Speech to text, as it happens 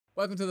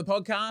Welcome to the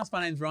podcast.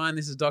 My name's Ryan.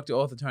 This is Dr.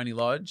 Author Toni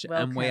Lodge.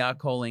 Welcome. And we are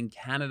calling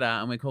Canada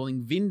and we're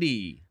calling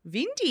Vindy.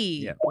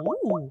 Vindy. Yeah.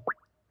 Ooh.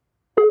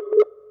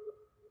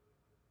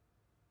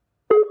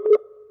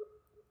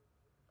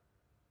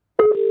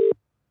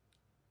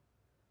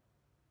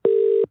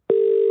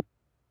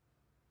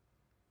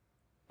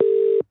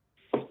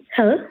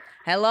 Hello?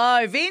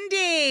 Hello,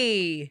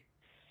 Vindy.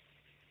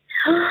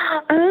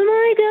 Oh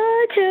my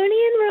God,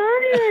 Toni and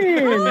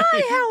Ryan.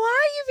 Hi, how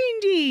are you,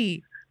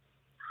 Vindy?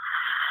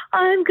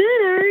 I'm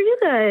good. How are you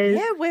guys?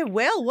 Yeah, we're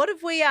well. What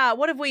have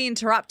we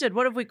interrupted?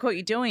 What have we caught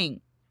you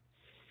doing?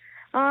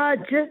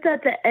 Just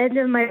at the end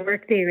of my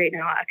workday right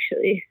now,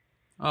 actually.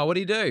 Oh, what do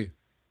you do?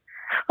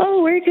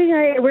 Oh, working.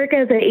 I work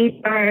as an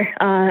HR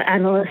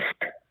analyst.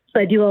 So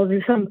I do all of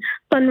some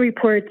fun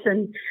reports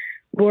and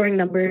boring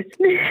numbers.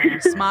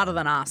 Smarter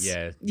than us.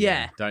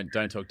 Yeah.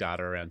 Don't talk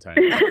data around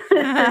Toni.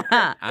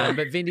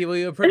 But Vindy, will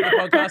you approve the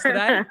podcast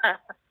today?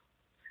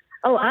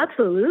 Oh,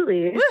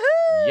 absolutely.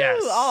 Woohoo!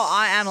 Yes. Oh,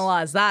 I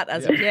analyse that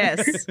as a yes.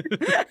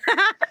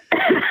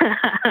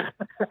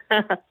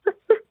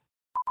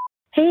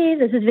 Hey,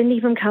 this is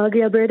Vindy from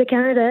Calgary, Alberta,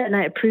 Canada, and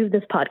I approve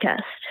this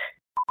podcast.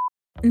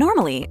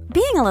 Normally,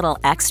 being a little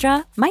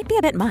extra might be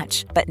a bit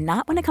much, but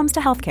not when it comes to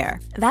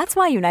healthcare. That's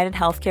why United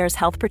Healthcare's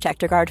Health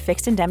Protector Guard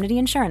fixed indemnity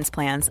insurance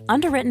plans,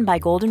 underwritten by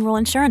Golden Rule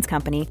Insurance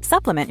Company,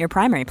 supplement your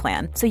primary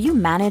plan so you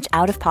manage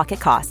out-of-pocket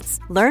costs.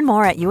 Learn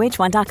more at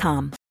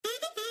uh1.com.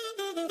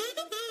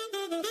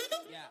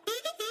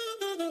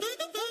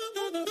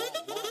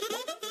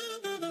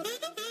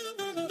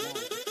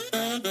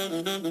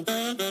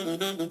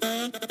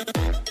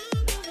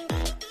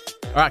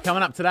 All right,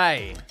 coming up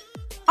today.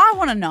 I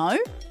want to know,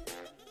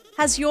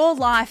 has your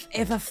life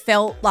ever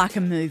felt like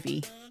a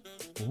movie?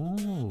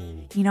 Ooh.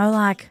 You know,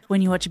 like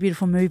when you watch a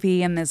beautiful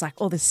movie and there's like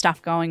all this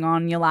stuff going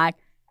on, you're like,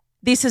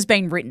 this has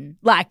been written.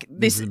 Like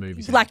This is a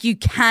movie scene. like you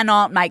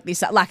cannot make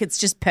this up. Like it's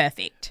just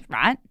perfect,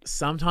 right?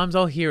 Sometimes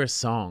I'll hear a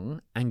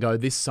song and go,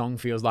 this song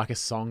feels like a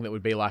song that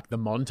would be like the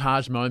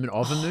montage moment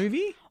of a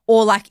movie.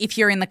 Or like if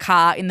you're in the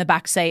car in the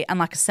back seat and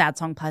like a sad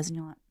song plays and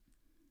you're like,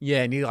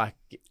 Yeah, and you're like,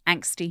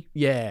 angsty.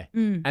 yeah.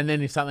 And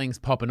then if something's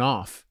popping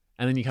off,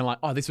 and then you kind of like,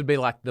 oh, this would be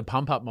like the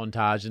pump-up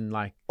montage and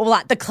like, Or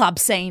like the club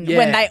scene Yeah.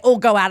 when they all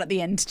go out at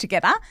the end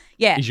together.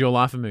 Yeah. is your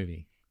life a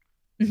movie?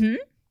 Mm-hmm.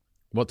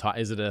 What type?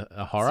 Is it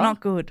a horror? It's not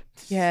good.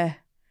 Yeah.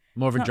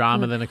 More of a not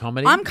drama good. than a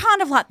comedy? I'm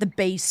kind of like the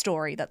B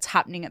story that's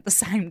happening at the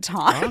same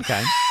time. Oh,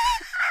 okay.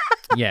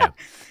 Yeah.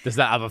 There's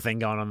that other thing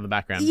going on in the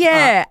background.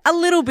 Yeah, a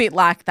little bit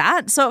like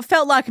that. So it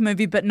felt like a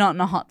movie, but not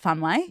in a hot,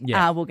 fun way.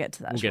 Yeah. We'll get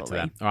to that We'll get to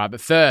shortly. that. All right,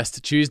 but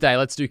first, Tuesday,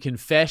 let's do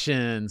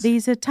confessions.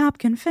 These are top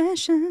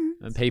confessions.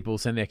 And people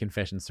send their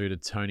confessions through to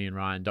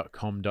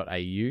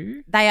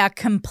tonyandryan.com.au. They are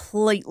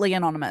completely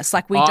anonymous.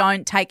 Like we Oh.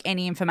 don't take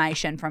any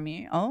information from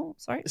you. Oh,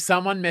 sorry.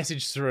 Someone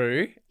messaged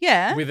through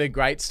Yeah. with a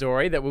great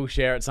story that we'll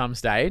share at some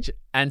stage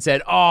and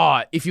said,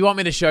 oh, if you want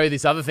me to show you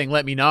this other thing,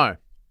 let me know.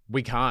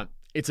 We can't.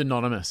 It's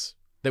anonymous.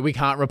 That we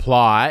can't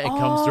reply. It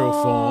comes through a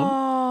form.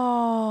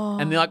 Oh.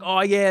 And they're like,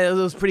 oh, yeah, it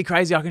was pretty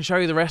crazy. I can show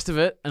you the rest of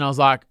it. And I was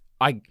like,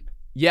 I'd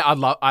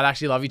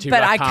actually love you to, But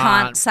but I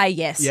can't say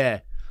yes.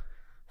 Yeah.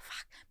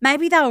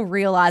 Maybe they'll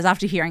realise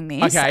after hearing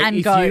this Okay, and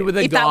if go, you were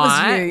the if that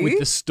guy was you. with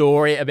the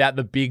story about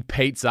the big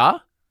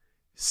pizza,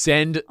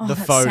 send the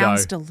that photo.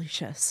 sounds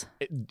delicious.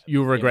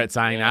 You'll regret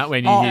saying that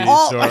when you Oh, hear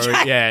the story.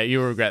 okay. Yeah,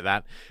 you'll regret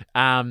that.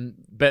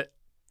 But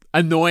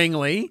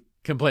annoyingly,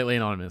 completely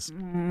anonymous.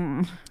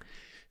 Mm.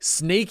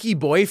 Sneaky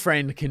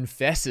boyfriend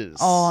confesses.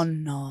 Oh,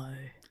 no.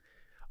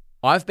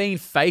 I've been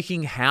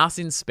faking house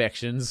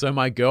inspections so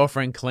my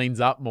girlfriend cleans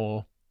up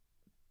more.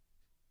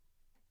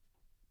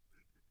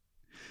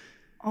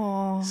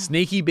 Oh.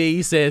 Sneaky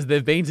B says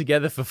they've been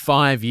together for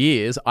 5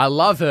 years. I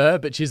love her,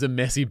 but she's a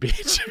messy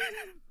bitch.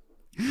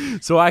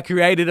 So I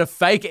created a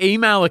fake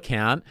email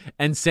account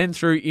and sent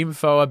through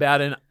info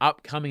about an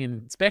upcoming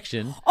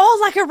inspection. Oh,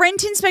 like a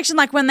rent inspection,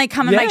 like when they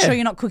come and make Yeah. sure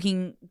you're not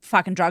cooking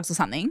fucking drugs or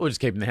something. Or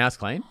just keeping the house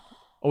clean.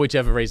 Or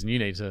whichever reason you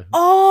need to.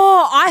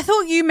 Oh, I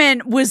thought you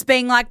meant was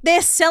being like,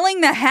 they're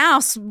selling the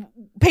house.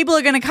 People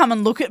are going to come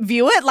and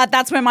view it. Like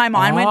that's where my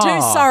mind went to.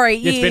 Oh. Sorry.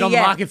 It's been on the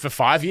market for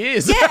 5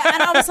 years. Yeah,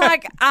 and I was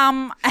like,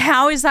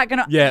 how is that going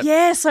to? Yeah.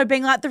 Yeah, so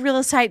being like the real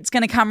estate's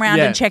going to come around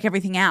Yeah. and check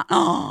everything out.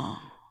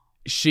 Oh.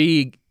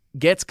 She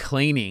gets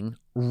cleaning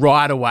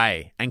right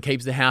away and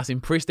keeps the house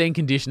in pristine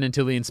condition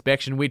until the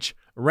inspection, which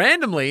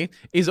randomly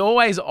is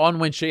always on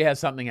when she has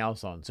something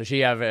else on. So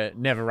she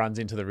never runs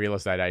into the real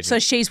estate agent. So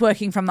she's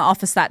working from the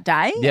office that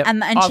day. Yep.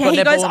 And I've got he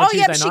netball goes, on a oh,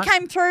 yep, Tuesday she night."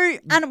 came through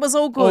and it was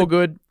all good. All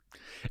good.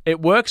 It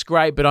works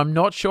great, but I'm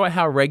not sure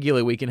how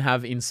regular we can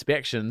have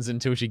inspections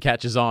until she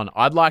catches on.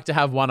 I'd like to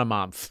have one a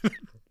month.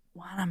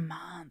 1 a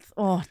month.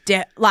 Oh,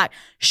 like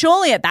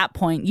surely at that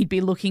point you'd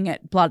be looking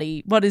at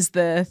bloody, what is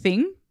the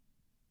thing?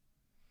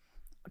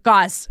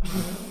 Guys,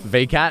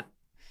 VCAT?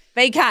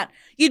 VCAT.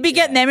 You'd be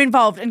getting them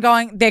involved and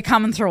going, they're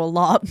coming through a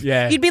lot.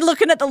 Yeah. You'd be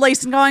looking at the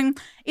lease and going,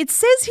 it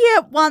says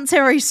here once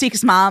every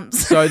 6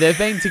 months. So they've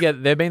been together.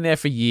 They've been there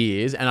for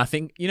years, and I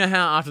think you know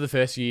how after the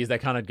first few years they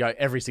kind of go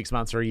every 6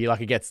 months or a year,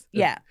 like it gets.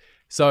 Yeah.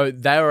 So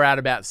they were out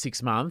about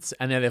 6 months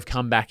and then they've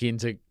come back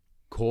into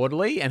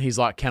quarterly and he's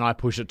like, can I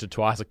push it to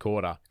twice a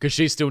quarter? Because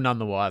she's still none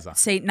the wiser.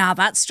 See,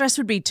 that stress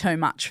would be too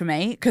much for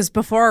me because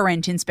before a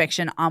rent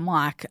inspection, I'm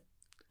like,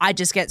 I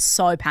just get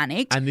so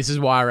panicked. And this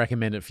is why I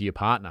recommend it for your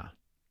partner.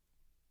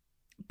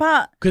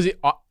 But because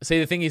see,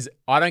 the thing is,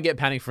 I don't get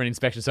panicked for an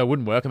inspection, so it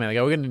wouldn't work. I mean, they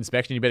go, we're getting an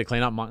inspection, you better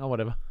clean up. I'm like, oh,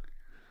 whatever.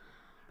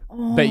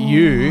 But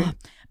you,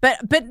 but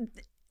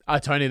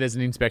Tony, there's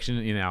an inspection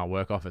in our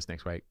work office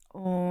next week.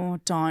 Oh,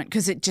 don't,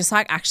 because it just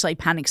like actually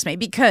panics me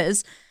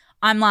because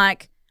I'm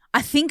like,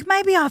 I think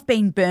maybe I've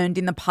been burned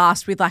in the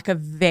past with like a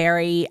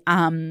very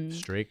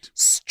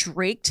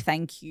strict,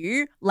 thank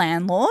you,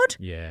 landlord.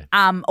 Yeah.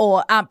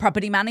 Or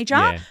property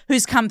manager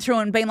who's come through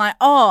and been like,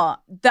 oh,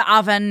 the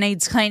oven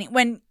needs cleaning.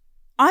 When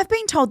I've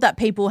been told that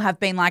people have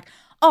been like,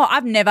 oh,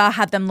 I've never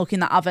had them look in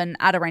the oven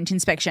at a rent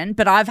inspection,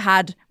 but I've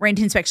had rent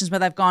inspections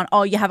where they've gone,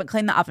 oh, you haven't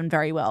cleaned the oven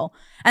very well.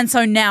 And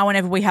so now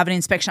whenever we have an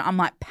inspection, I'm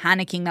like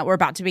panicking that we're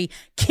about to be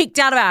kicked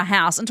out of our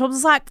house. And Tobbs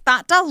is like,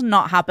 that does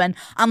not happen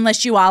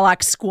unless you are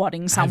like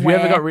squatting somewhere.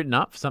 Have you ever got written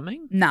up for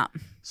something? No.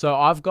 So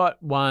I've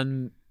got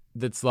one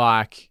that's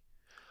like,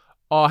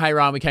 oh, hey,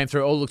 Ryan, we came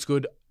through. All looks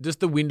good. Just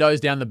the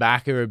windows down the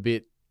back are a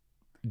bit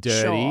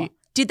dirty. Sure.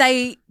 Did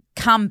they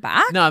come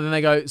back? No, then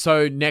they go,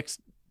 so next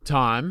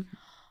time.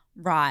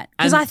 Right.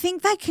 Because I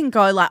think they can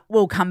go like,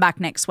 we'll come back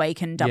next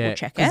week and double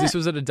check it. Because this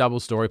was at a double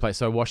story place.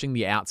 So washing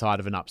the outside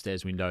of an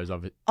upstairs windows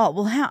of it. Oh,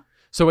 well, how?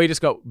 So we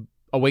just got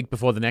a week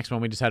before the next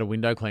one, we just had a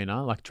window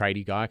cleaner, like a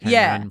tradie guy, came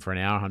around for an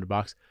hour,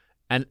 $100.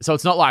 And so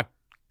it's not like,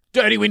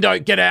 dirty window,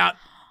 get out.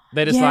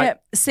 They're just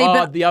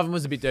the oven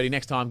was a bit dirty.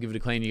 Next time, give it a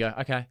clean. You go,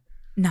 okay.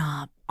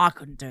 Nah, I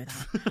couldn't do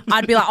that.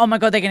 I'd be like, oh my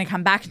God, they're going to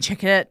come back and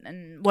check it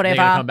and whatever.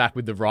 They're going to come back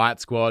with the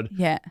riot squad.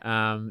 Yeah.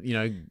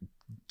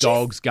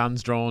 Dogs,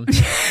 guns drawn.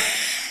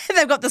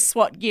 They've got the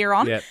SWAT gear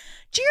on. Yep.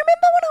 Do you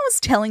remember when I was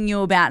telling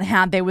you about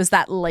how there was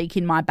that leak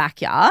in my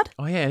backyard?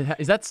 Oh, yeah.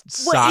 Is that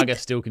saga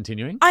still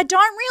continuing? I don't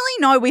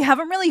really know. We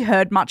haven't really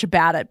heard much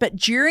about it. But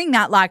during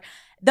that, like,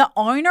 the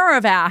owner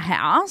of our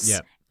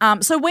house,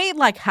 so we,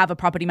 like, have a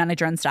property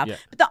manager and stuff.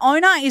 But the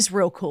owner is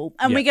real cool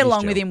and we get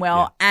along with him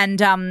well.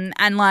 Yeah.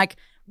 And, like,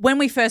 when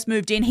we first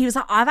moved in, he was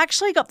like, I've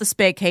actually got the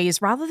spare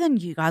keys. Rather than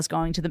you guys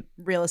going to the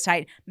real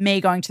estate,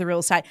 me going to the real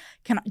estate,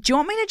 do you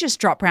want me to just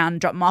drop around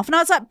and drop them off? And I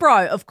was like,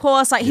 bro, of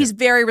course. Like, he's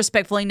very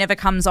respectful. He never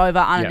comes over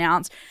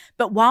unannounced.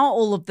 But while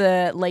all of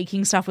the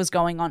leaking stuff was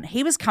going on,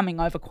 he was coming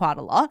over quite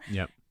a lot.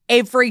 Yep.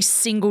 Every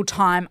single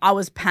time I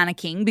was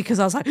panicking because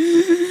I was like,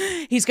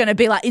 he's going to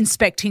be like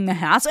inspecting the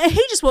house. And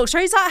he just walks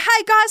through. He's like,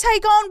 hey guys, how you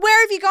going?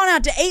 Where have you gone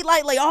out to eat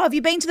lately? Oh, have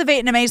you been to the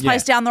Vietnamese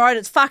place down the road?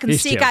 It's fucking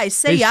sick, chill. eh?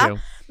 See ya. Chill.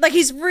 Like,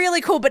 he's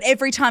really cool. But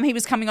every time he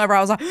was coming over,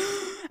 I was like,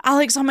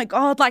 Alex, oh my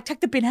God, like, take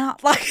the bin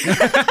out. Like,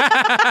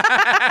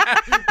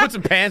 put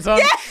some pants on.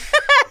 Yeah.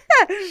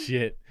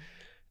 Shit.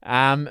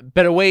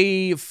 But are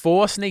we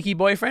for sneaky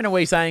boyfriend? Are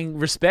we saying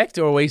respect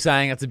or are we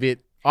saying it's a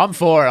bit... I'm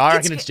for it. I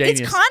reckon it's genius.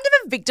 It's kind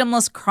of a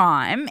victimless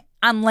crime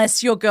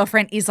unless your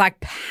girlfriend is like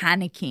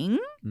panicking.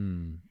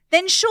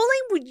 Then surely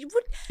would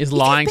is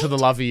lying to the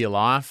love of your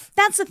life.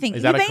 That's the thing.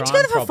 You've been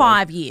together for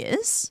 5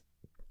 years.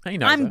 He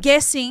knows I'm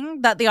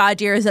guessing that the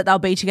idea is that they'll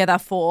be together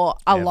for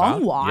a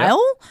long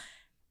while. Yep.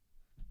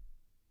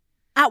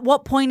 At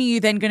what point are you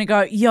then going to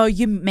go, yo,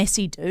 you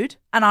messy dude,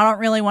 and I don't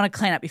really want to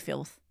clean up your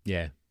filth?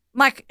 Yeah.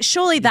 Like,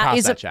 surely that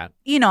is chat.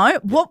 You know,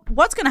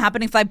 what's going to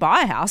happen if they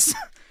buy a house?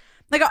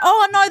 They go,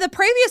 oh no, the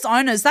previous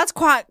owners, that's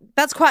quite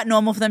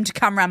normal for them to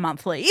come around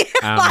monthly.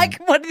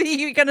 Like, what are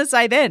you going to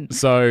say then?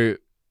 So,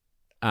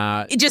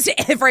 just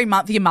every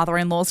month your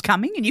mother-in-law's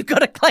coming and you've got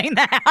to clean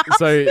the house.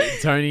 So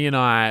Tony and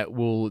I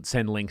will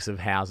send links of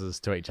houses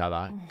to each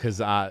other because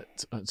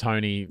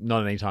Tony,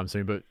 not anytime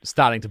soon, but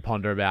starting to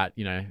ponder about,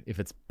 you know, if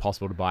it's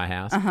possible to buy a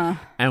house. Uh-huh.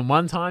 And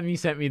one time you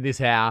sent me this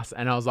house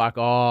and I was like,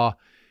 oh,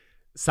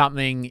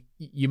 something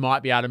you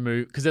might be able to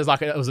move because there's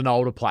like it was an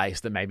older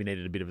place that maybe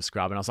needed a bit of a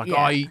scrub and I was like,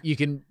 oh, you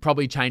can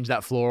probably change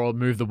that floor or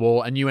move the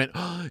wall, and you went,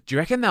 oh, do you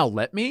reckon they'll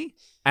let me?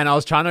 And I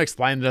was trying to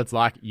explain that it's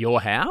like your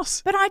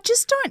house, but I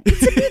just don't.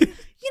 It's a bit,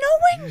 you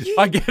know, when you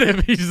I get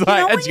it. He's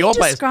like, it's your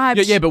place.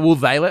 Yeah, but will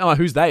they let? Oh,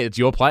 who's they? It's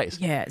your place.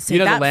 Yeah, see, you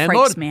know, that the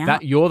landlord. Freaks me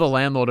out. You're the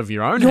landlord of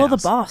your own. You're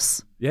house. the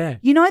boss. Yeah.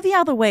 You know, the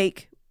other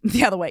week,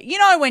 you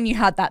know, when you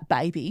had that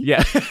baby.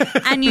 Yeah.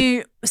 And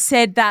you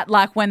said that,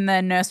 like, when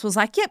the nurse was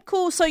like, yep,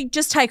 cool. So you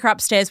just take her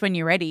upstairs when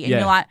you're ready. And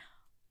you're like,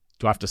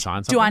 do I have to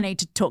sign something? Do I need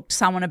to talk to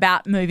someone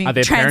about moving,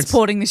 parents,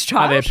 transporting this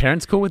child? Are their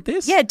parents cool with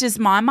this? Yeah. Does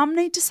my mum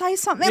need to say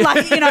something?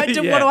 Like, you know,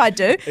 what do I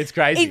do? It's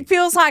crazy. It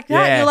feels like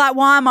that. Yeah. You're like,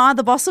 why am I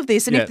the boss of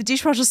this? And if the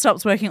dishwasher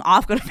stops working,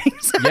 I've got to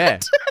fix it. Yeah.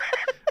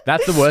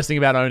 That's the worst thing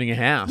about owning a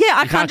house. Yeah,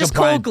 I can't just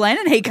call Glenn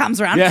and he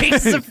comes around and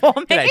fixes it for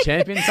me. G'day,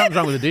 champion. Something's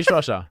wrong with the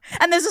dishwasher.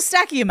 And there's a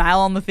stack of your mail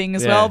on the thing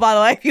as well, by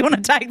the way, if you want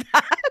to take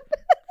that.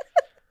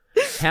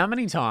 How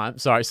many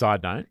times, sorry,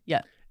 side note.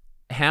 Yeah.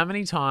 How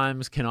many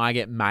times can I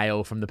get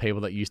mail from the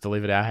people that used to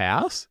live at our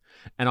house?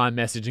 And I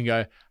message and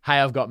go, hey,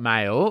 I've got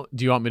mail.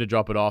 Do you want me to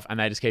drop it off? And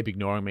they just keep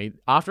ignoring me.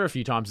 After a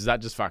few times, is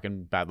that just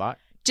fucking bad luck?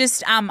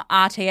 Just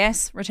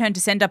RTS, return to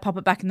sender, pop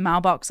it back in the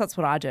mailbox. That's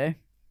what I do.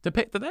 Do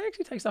they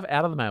actually take stuff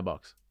out of the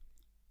mailbox?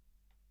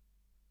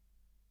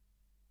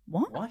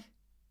 What?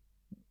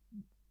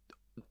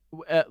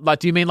 Like,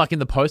 do you mean like in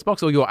the post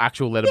box or your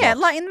actual letterbox? Yeah,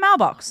 like in the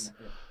mailbox.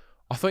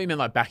 I thought you meant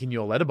like back in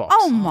your letterbox.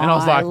 Oh my and I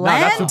was like,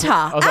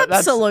 Lanta.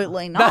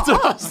 Absolutely not. That's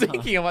what I was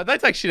thinking. I'm like, they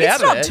take shit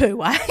out of it. It's not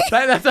two-way.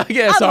 That's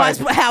sorry. Otherwise,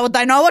 how would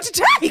they know what to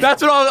take?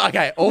 That's what I was,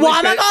 okay. Why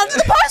am I going to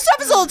the post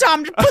office all the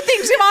time to put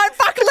things in my own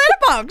fucking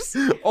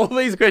letterbox? All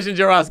these questions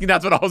you're asking,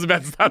 that's what I was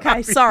about to start.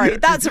 Okay, sorry.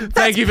 That's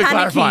Thank you for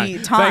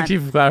clarifying. Time. Thank you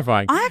for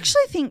clarifying. I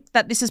actually think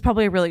that this is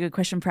probably a really good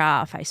question for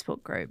our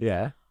Facebook group.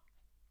 Yeah.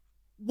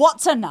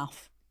 What's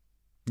enough?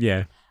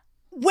 Yeah.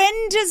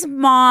 When does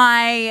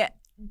my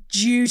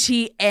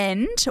duty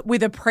end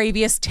with a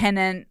previous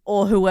tenant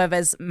or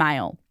whoever's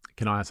mail?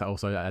 Can I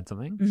also add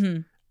something? Mm-hmm.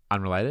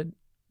 Unrelated?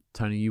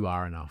 Tony, you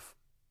are enough.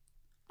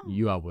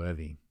 You are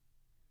worthy.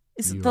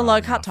 Is it the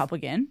low cut top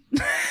again?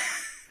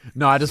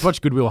 No, I just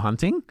watched Good Will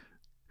Hunting.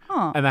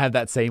 Oh. And they had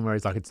that scene where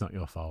he's like, it's not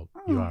your fault.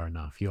 You are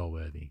enough. You're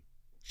worthy.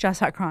 Should I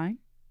start crying?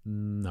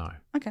 No.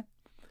 Okay.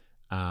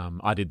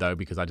 I did, though,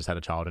 because I just had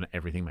a child and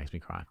everything makes me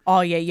cry. Oh,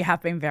 yeah, you have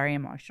been very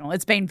emotional.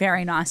 It's been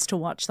very nice to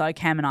watch, though.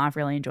 Cam and I have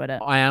really enjoyed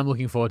it. I am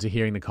looking forward to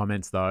hearing the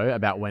comments, though,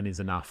 about when is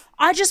enough.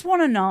 I just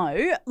want to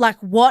know, like,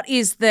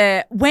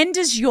 when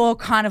does your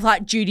kind of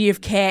like duty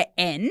of care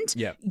end?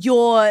 Yep.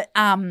 Your,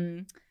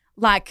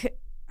 like,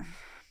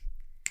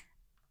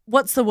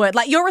 what's the word?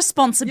 Like your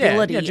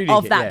responsibility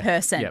of that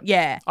person. Yep.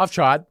 Yeah. I've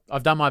tried.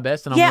 I've done my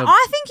best. And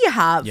I think you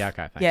have. Yeah,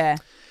 okay, thanks. Yeah.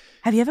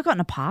 Have you ever gotten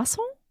a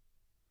parcel?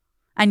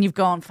 And you've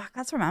gone, fuck,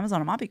 that's from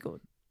Amazon. It might be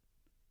good.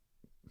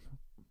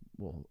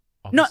 Well,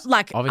 not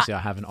like obviously I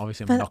haven't.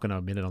 Obviously, I'm not going to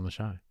admit it on the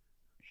show.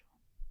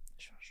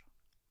 Sure.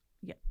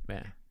 Yeah.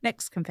 Yeah.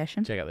 Next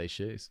confession. Check out these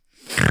shoes.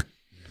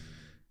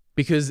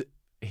 Because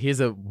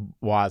here's a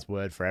wise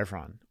word for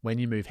everyone: when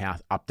you move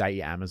house, update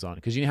your Amazon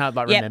because you know how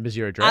it remembers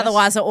your address.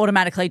 Otherwise, it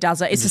automatically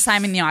does it. It's the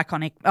same in the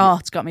Iconic. Oh,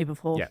 it's got me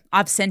before. Yeah.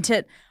 I've sent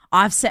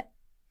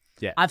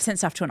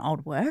stuff to an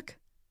old work.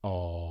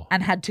 Oh.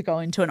 And had to go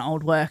into an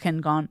old work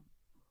and gone.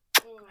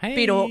 Hey.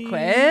 Bit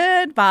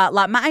awkward, but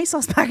like my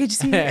ASOS package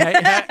is here.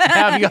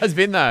 How have you guys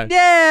been though?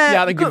 Yeah.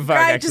 Yeah, I don't give a fuck.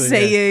 Great actually, to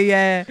see you.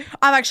 Yeah,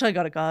 I've actually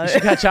got to go. You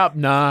should catch up.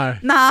 No,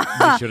 nah,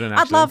 you shouldn't.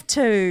 Actually. I'd love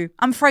to.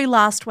 I'm free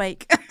last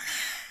week.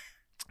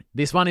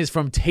 This one is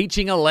from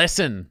Teaching a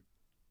Lesson.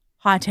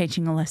 Hi,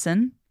 Teaching a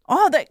Lesson.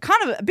 Oh, that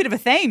kind of a bit of a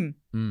theme.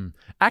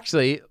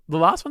 Actually, the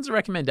last one's a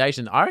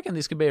recommendation. I reckon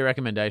this could be a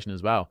recommendation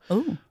as well.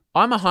 Ooh.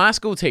 I'm a high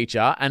school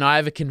teacher and I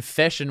have a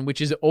confession which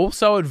is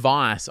also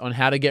advice on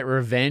how to get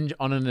revenge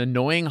on an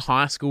annoying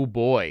high school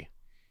boy.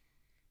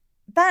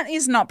 That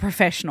is not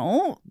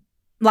professional.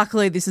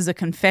 Luckily, this is a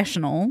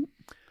confessional.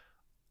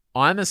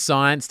 I'm a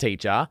science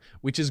teacher,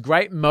 which is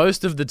great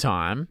most of the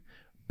time,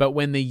 but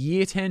when the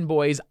year 10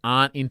 boys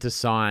aren't into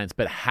science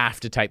but have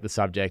to take the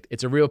subject,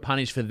 it's a real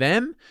punish for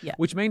them,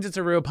 which means it's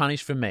a real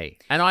punish for me.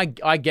 And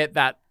I get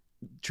that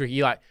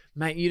tricky, like,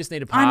 mate, you just need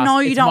to pass. I know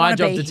you don't want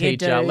to be It's my job to here,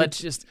 teach you.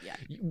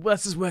 dude.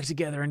 Let's just work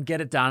together and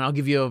get it done. I'll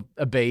give you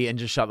a B and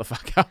just shut the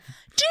fuck up.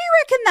 Do you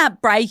reckon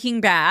that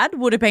Breaking Bad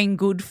would have been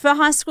good for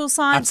high school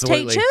science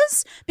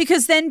teachers?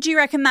 Because then do you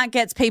reckon that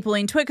gets people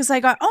into it because they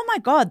go, oh my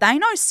God, they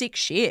know sick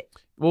shit.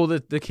 Well,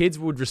 the kids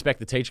would respect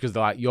the teacher because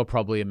they're like, you're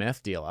probably a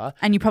meth dealer.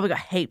 And you probably got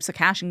heaps of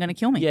cash and going to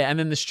kill me. Yeah, and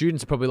then the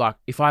students are probably like,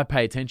 if I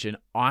pay attention,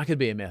 I could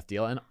be a meth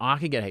dealer and I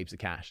could get heaps of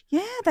cash.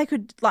 Yeah, they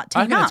could like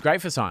team I think up. it's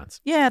great for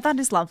science. Yeah, that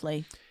is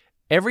lovely.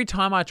 Every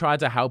time I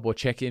tried to help or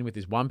check in with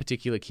this one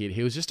particular kid,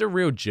 he was just a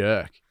real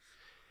jerk.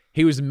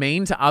 He was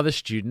mean to other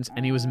students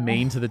and he was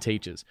mean to the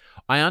teachers.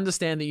 I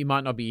understand that you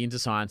might not be into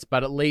science,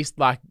 but at least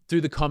like do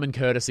the common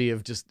courtesy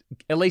of just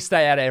at least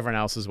stay out of everyone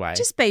else's way.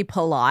 Just be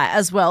polite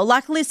as well.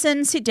 Like,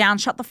 listen, sit down,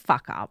 shut the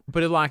fuck up.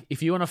 But like,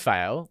 if you want to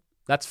fail,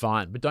 that's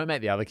fine, but don't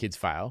make the other kids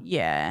fail.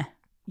 Yeah.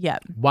 Yeah.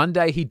 One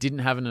day he didn't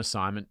have an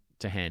assignment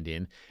to hand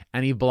in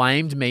and he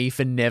blamed me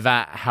for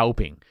never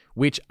helping,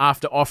 which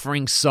after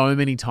offering so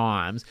many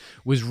times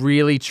was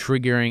really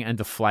triggering and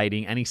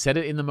deflating. And he said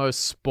it in the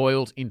most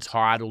spoiled,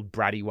 entitled,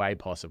 bratty way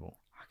possible.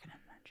 I can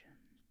imagine.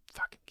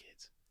 Fucking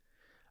kids.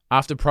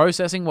 After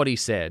processing what he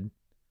said,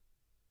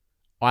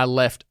 I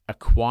left a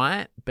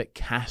quiet but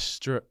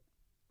catastrophic.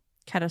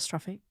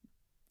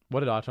 What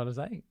did I try to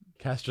say?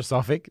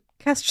 Catastrophic?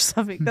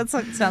 Catastrophic. That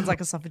sounds like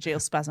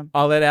esophageal spasm.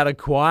 I let out a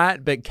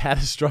quiet but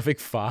catastrophic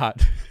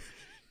fart.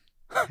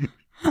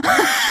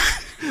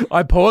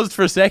 I paused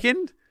for a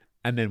second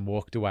and then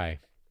walked away.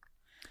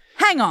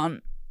 Hang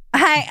on.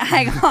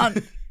 Hang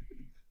on.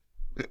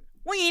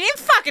 Well, you didn't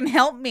fucking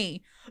help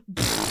me.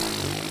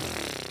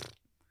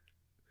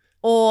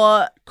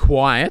 Or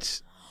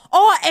quiet.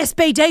 Oh,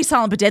 SBD,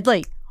 silent but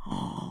deadly.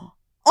 Oh.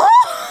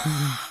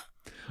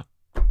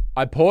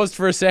 I paused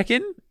for a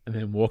second and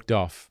then walked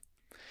off.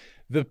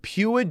 The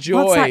pure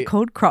joy. What's that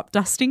called? Crop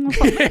dusting or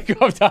something?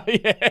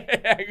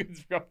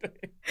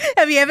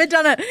 Have you ever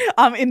done it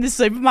in the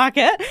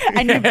supermarket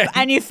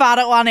and you fart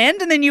at one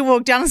end and then you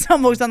walk down and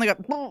someone walks down and they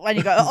go, and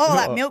you go, oh,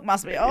 that milk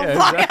must be,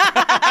 fuck.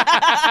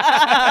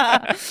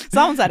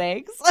 Someone's had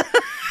eggs.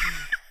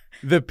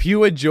 The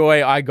pure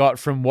joy I got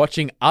from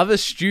watching other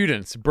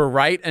students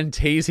berate and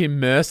tease him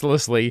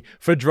mercilessly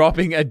for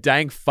dropping a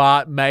dank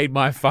fart made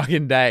my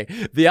fucking day.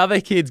 The other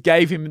kids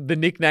gave him the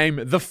nickname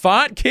the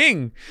Fart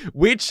King,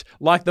 which,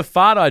 like the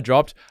fart I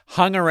dropped,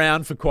 hung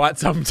around for quite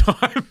some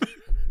time.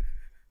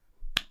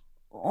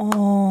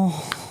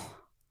 Oh.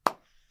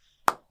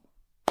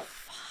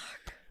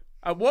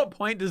 At what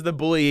point does the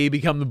bullyee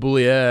become the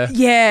bullier?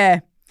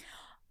 Yeah.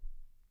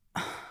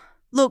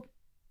 Look,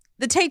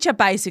 the teacher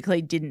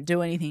basically didn't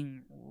do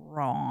anything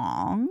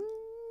wrong,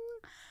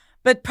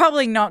 but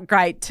probably not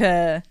great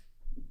to,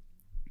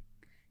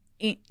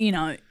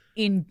 not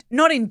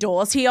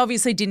endorse. He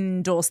obviously didn't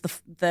endorse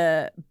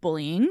the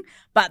bullying,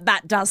 but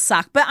that does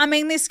suck. But, I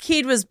mean, this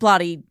kid was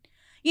bloody,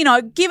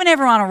 giving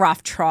everyone a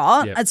rough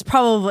trot. Yep. It's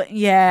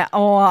probably,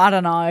 I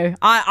don't know.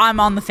 I'm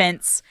on the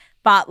fence,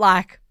 but,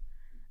 like,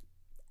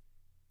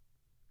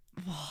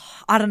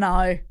 I don't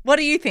know. What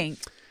do you think?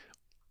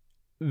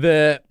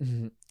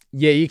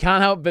 You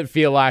can't help but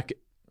feel like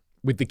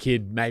with the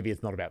kid, maybe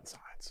it's not about the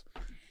science.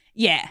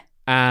 Yeah.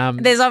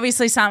 There's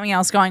obviously something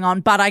else going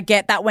on, but I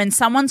get that when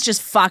someone's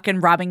just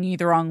fucking rubbing you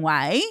the wrong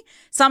way,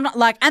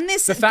 and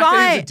this the fact guy,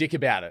 that he's a dick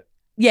about it.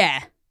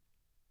 Yeah.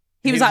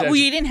 He was like, well,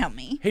 you didn't help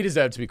me. He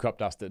deserved to be crop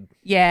dusted.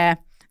 Yeah.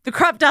 The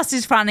crop dust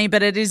is funny,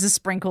 but it is a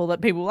sprinkle that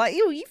people are like,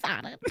 ew, you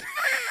farted.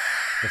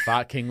 The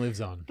Fart King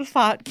lives on. The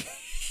Fart King.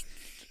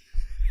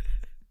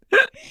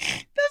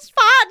 This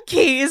Fart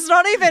King is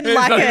not even it's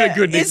not even a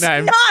good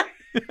nickname.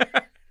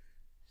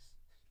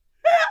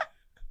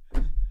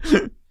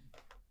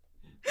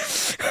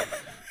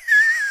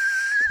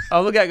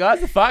 Oh, look out,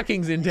 guys. The Fart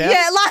King's in town.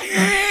 Yeah,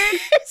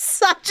 it's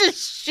such a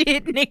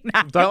shit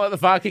nickname. Don't let the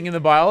Fart King in the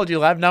biology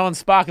lab. No one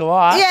spark a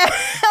light. Yeah.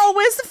 Oh,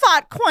 where's the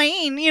Fart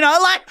Queen?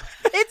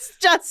 It's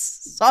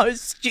just so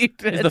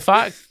stupid. Is the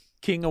Fart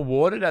King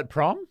awarded at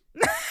prom?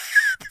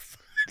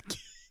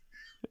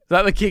 Is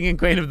that the king and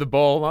queen of the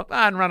ball?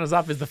 And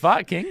runners-up is the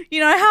Fart King.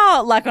 You know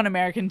how, on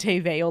American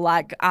TV or,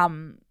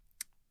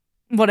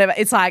 whatever,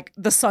 it's like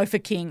the Sofa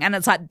King and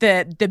it's like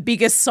the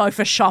biggest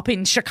sofa shop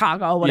in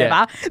Chicago or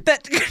whatever. Yeah.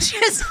 That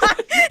just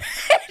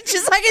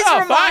it's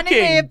reminding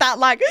me of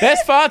that,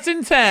 best farts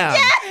in town.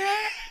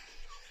 Yeah.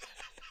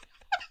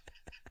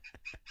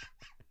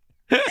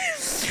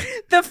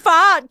 The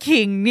Fart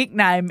King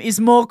nickname is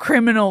more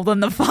criminal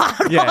than the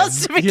fart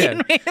was to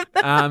begin with.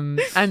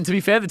 And to be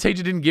fair, the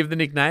teacher didn't give the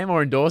nickname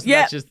or endorse it.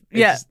 Yeah. That's just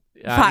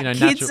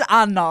kids natural.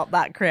 are not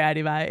that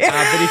creative, eh?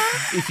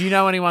 But if you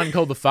know anyone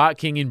called the Fart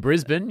King in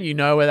Brisbane, you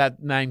know where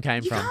that name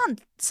came from. You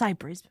can't say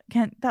Brisbane.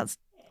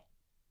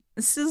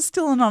 It's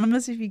still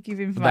anonymous if you give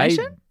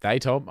information. They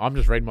told. I'm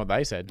just reading what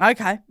they said.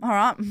 Okay, all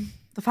right.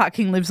 The Fart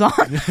King lives on.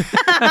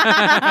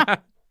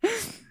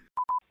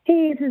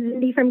 Hey, this is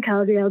Cindy from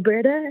Calgary,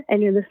 Alberta,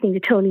 and you're listening to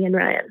Toni and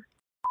Ryan.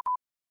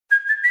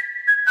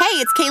 Hey,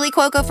 it's Kaylee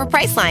Cuoco for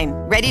Priceline.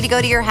 Ready to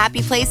go to your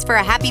happy place for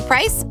a happy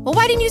price? Well,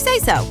 why didn't you say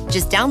so?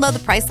 Just download the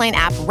Priceline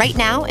app right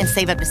now and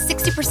save up to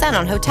 60%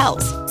 on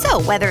hotels.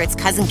 So whether it's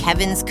Cousin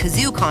Kevin's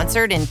Kazoo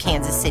Concert in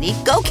Kansas City,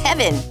 go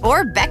Kevin,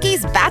 or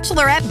Becky's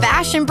Bachelorette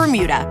Bash in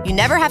Bermuda, you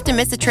never have to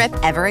miss a trip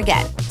ever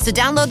again. So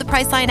download the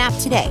Priceline app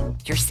today.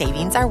 Your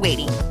savings are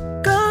waiting.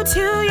 Go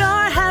to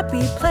your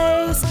happy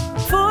place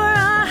for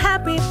a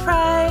happy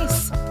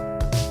price.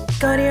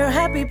 Go to your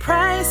happy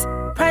price,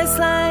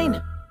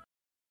 Priceline.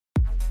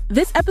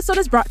 This episode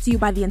is brought to you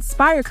by the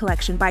Inspire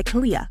Collection by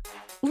Kalia.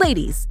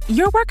 Ladies,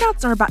 your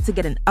workouts are about to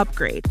get an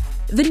upgrade.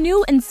 The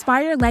new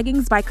Inspire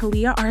leggings by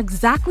Kalia are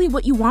exactly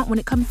what you want when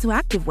it comes to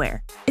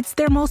activewear. It's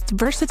their most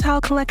versatile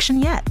collection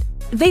yet.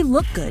 They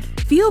look good,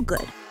 feel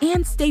good,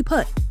 and stay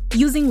put.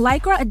 Using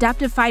Lycra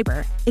adaptive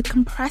fiber, it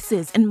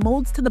compresses and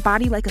molds to the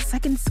body like a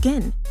second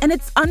skin. And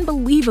it's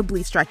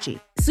unbelievably stretchy,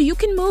 so you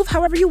can move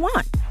however you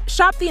want.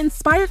 Shop the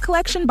Inspire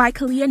Collection by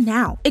Kalia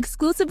now,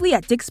 exclusively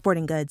at Dick's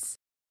Sporting Goods.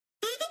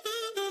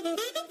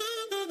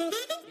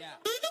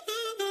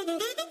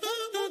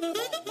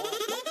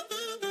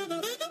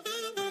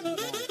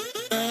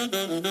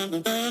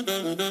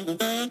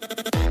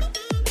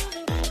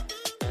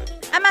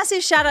 A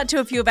massive shout out to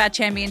a few of our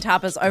champion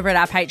tappers over at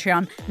our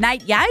Patreon.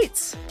 Nate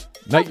Yates.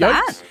 Nate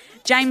Yates.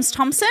 James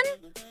Thompson.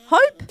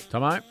 Hope.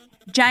 Tomo.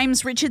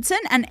 James Richardson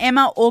and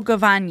Emma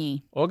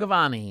Orgavani.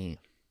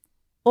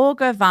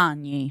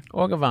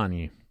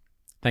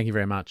 Thank you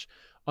very much.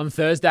 On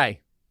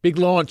Thursday, big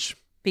launch.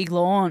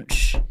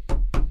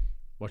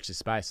 Watch this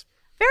space.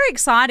 Very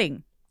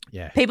exciting.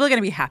 Yeah. People are going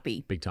to be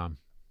happy. Big time.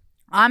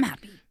 I'm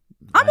happy.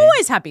 I'm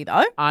always happy,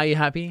 though. Are you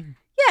happy?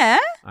 Yeah.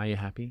 Are you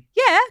happy?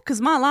 Yeah,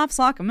 because my life's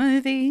like a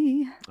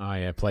movie. Oh,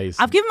 yeah, please.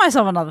 I've given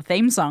myself another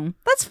theme song.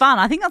 That's fun.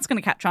 I think that's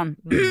going to catch on.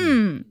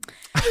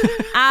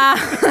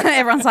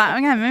 Everyone's like,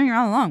 okay, moving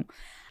right along.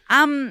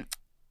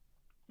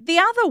 The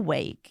other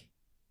week,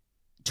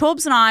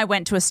 Torbs and I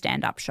went to a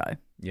stand-up show.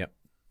 Yep.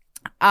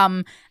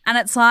 And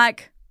it's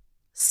like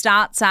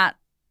starts at,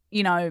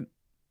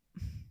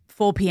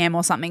 4 p.m.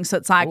 or something. So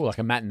it's like... Oh, like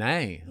a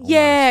matinee. Almost.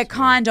 Yeah,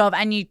 kind of.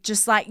 And you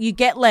just you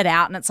get let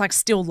out and it's like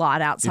still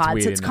light outside. It's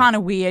weird, so it's kind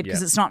of weird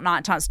because it's not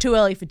nighttime. It's too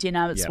early for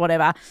dinner. It's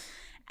whatever.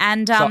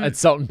 And it's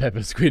salt and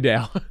pepper squid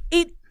now.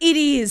 it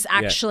is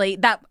actually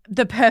that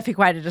the perfect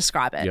way to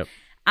describe it. Yep.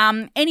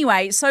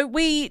 Anyway, so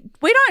we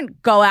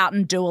don't go out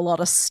and do a lot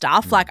of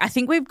stuff. Like I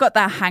think we've got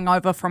that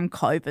hangover from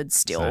COVID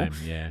still. Same,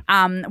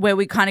 yeah. Where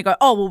we kind of go,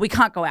 oh well, we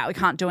can't go out, we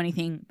can't do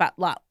anything, but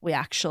like we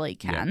actually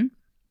can.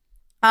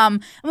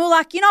 And we're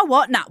like, you know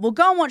what? Nah, we'll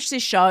go and watch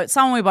this show. It's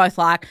someone we both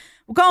like.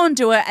 We'll go and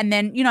do it, and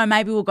then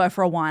maybe we'll go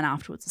for a wine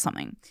afterwards or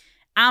something.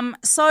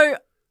 So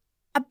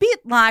a bit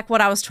like what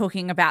I was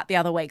talking about the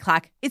other week,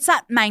 like it's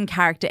that main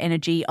character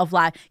energy of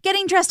like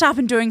getting dressed up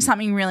and doing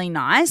something really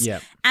nice.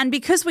 Yep. And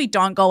because we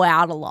don't go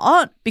out a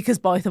lot, because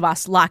both of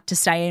us like to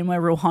stay in, we're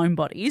real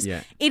homebodies,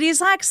 it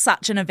is like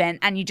such an event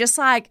and you just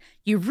like,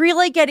 you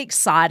really get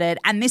excited.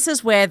 And this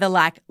is where the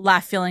like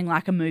life feeling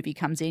like a movie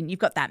comes in. You've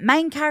got that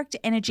main character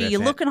energy.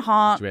 You're looking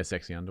hot. Do you wear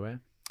sexy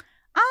underwear?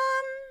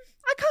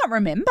 I can't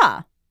remember.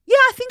 Yeah,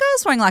 I think I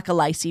was wearing like a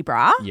lacy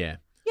bra. Yeah.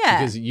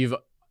 Yeah. Because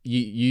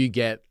you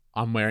get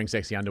I'm wearing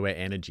sexy underwear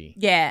energy.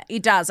 Yeah,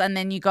 it does. And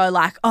then you go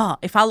like, oh,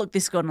 if I look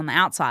this good on the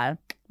outside,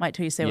 wait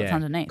till you see what's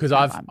underneath. Because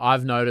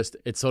I've noticed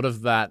it's sort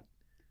of that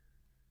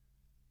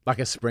like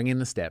a spring in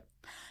the step.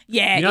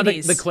 Yeah, you know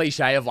the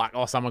cliche of like,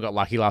 oh, someone got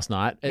lucky last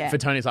night. Yeah. For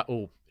Tony, it's like,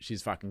 oh,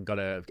 she's fucking got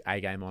a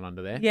game on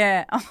under there.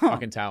 Yeah. Oh, I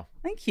can tell.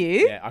 Thank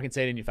you. Yeah, I can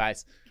see it in your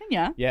face. Can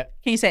you? Yeah.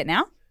 Can you see it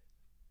now?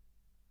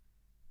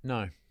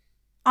 No.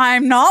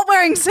 I'm not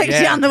wearing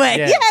sexy underwear.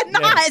 Yeah,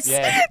 nice.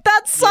 Yeah,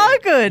 That's so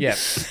good. Yeah.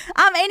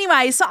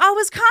 Anyway, so I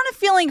was kind of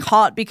feeling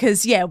hot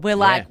because we're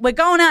like we're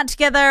going out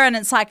together and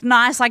it's like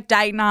nice like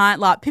date night,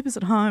 like Pippa's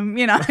at home,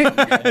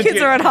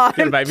 kids are at home.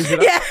 Get a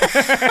babysitter.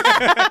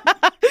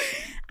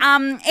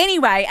 Yeah.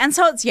 Anyway, and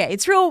so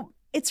it's real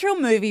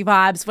movie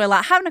vibes. We're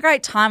like having a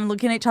great time,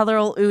 looking at each other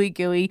all ooey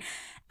gooey.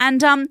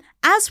 And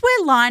as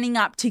we're lining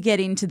up to get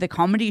into the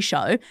comedy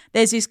show,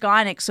 there's this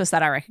guy next to us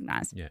that I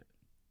recognize. Yeah.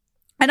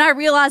 And I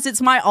realize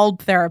it's my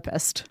old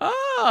therapist.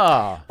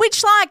 Oh.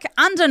 Which, like,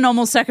 under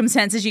normal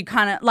circumstances, you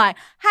kind of like,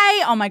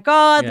 hey, oh my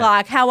God,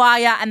 like, how are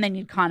you? And then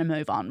you'd kind of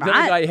move on, right? Is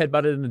that the guy you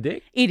headbutted in the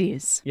dick? It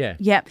is. Yeah.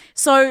 Yep.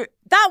 So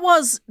that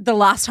was the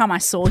last time I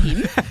saw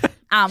him,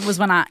 was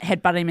when I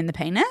headbutted him in the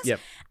penis. Yep.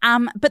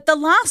 But the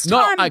last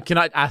time. Can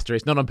I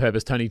asterisk? Not on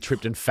purpose. Tony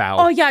tripped and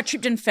fell. Oh, yeah, I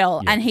tripped and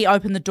fell. And he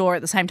opened the door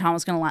at the same time. I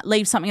was going to, like,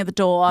 leave something at the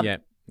door. Yeah.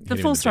 The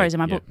full story's in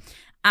my book.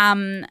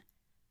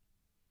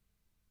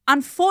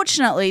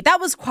 Unfortunately,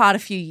 that was quite a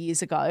few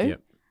years ago.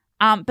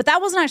 Yep. But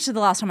that wasn't actually the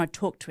last time I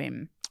talked to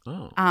him.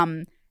 Oh.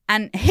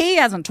 And he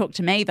hasn't talked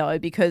to me, though,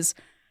 because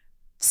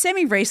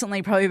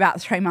semi-recently, probably about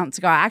 3 months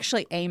ago, I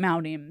actually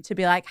emailed him to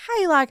be like,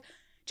 hey, like,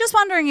 just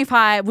wondering if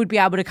I would be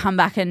able to come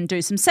back and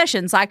do some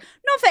sessions. Like,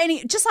 not for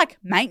any, just like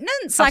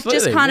maintenance. Like,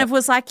 Absolutely, just kind of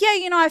was like,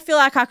 yeah, I feel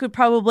like I could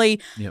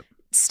probably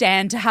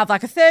stand to have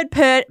like a third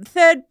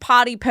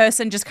party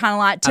person just kind of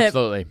like to,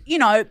 Absolutely.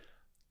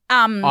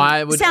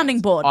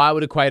 Sounding board. I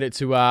would equate it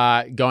to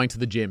going to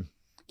the gym.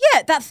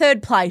 Yeah, that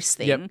third place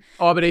thing. Yep.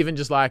 Oh, but even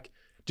just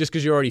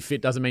because you're already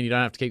fit doesn't mean you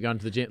don't have to keep going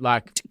to the gym.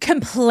 Like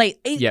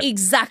completely, Yep.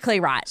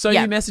 Exactly right. So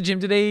you message him.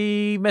 Did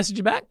he message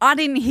you back? I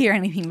didn't hear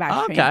anything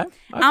back from him.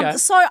 Okay.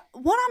 So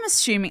what I'm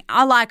assuming,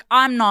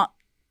 I'm not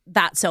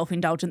that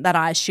self-indulgent that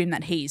I assume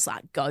that he's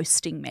like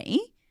ghosting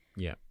me.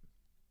 Yeah.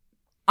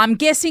 I'm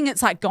guessing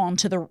it's like gone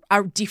to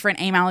a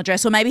different email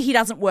address, or maybe he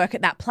doesn't work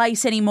at that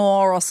place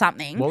anymore or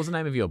something. What was the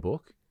name of your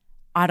book?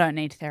 I don't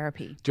need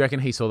therapy. Do you reckon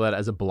he saw that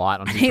as a blight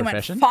on his he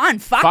profession? Went,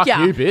 fine, fuck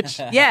ya. you,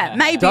 bitch. Yeah,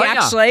 maybe Don't ya?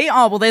 actually.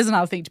 Oh, well, there's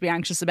another thing to be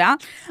anxious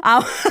about.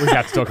 We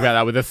have to talk about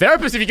that with a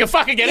therapist if you can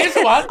fucking get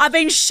into one. I've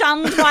been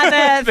shunned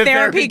by the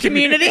therapy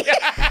community.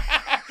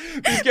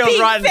 This girl's Big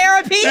writing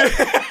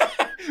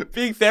therapy.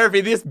 Big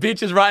therapy. This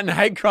bitch is writing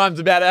hate crimes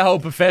about our whole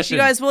profession. She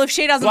goes, well, if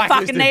she doesn't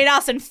Blacklisted. fucking need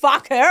us and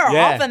fuck her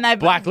off, and they've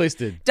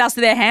blacklisted.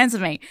 dusted their hands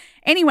of me.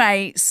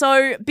 Anyway,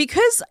 so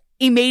because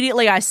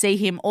immediately I see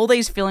him, all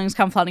these feelings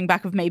come flooding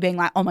back of me being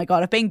like, oh my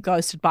God, I've been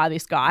ghosted by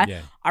this guy.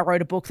 Yeah. I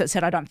wrote a book that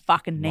said I don't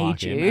fucking need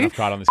Like him, you. and I've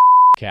cried on this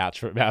couch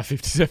for about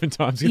 57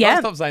 times. Can Yeah. I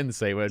stop saying the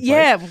C word, please?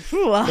 Yeah.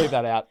 Keep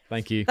that out.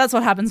 Thank you. That's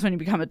what happens when you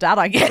become a dad,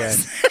 I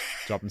guess. Yeah.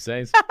 Dropping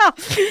C's.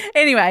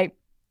 Anyway,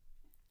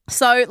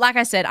 so like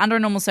I said, under a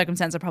normal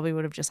circumstance, I probably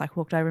would have just like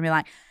walked over and be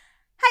like,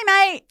 hey,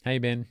 mate. Hey,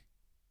 Ben.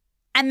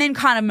 And then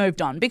kind of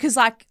moved on because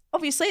like,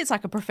 obviously it's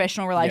like a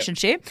professional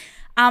relationship.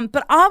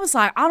 But I was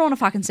like, I don't want to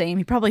fucking see him.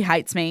 He probably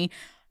hates me.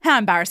 How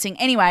embarrassing.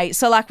 Anyway,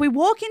 so like we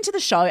walk into the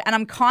show and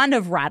I'm kind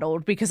of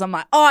rattled because I'm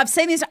like, oh, I've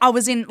seen this. I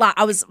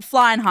was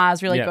flying high. I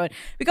was really good.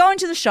 We go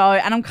into the show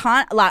and I'm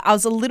kind of like, I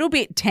was a little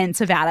bit tense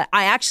about it.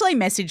 I actually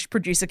messaged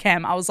producer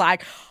Cam. I was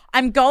like,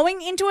 I'm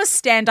going into a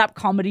stand-up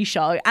comedy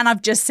show and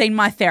I've just seen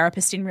my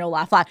therapist in real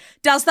life. Like,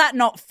 does that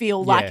not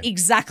feel like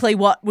exactly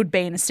what would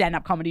be in a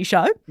stand-up comedy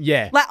show?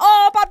 Yeah. Like,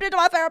 oh, I bumped into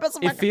my therapist.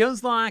 It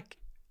feels like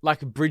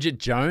Bridget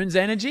Jones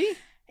energy.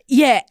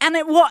 Yeah, and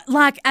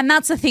and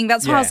that's the thing.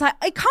 That's why I was like,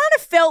 it kind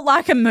of felt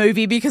like a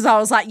movie because I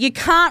was like, you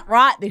can't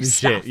write this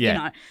stuff, you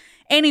know.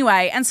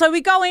 Anyway, and so we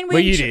go in.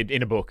 You did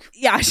in a book.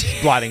 Yeah.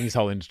 Blighting his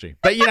whole industry.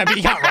 But, but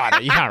you can't write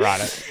it. You can't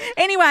write it.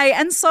 Anyway,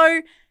 and so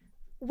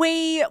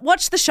we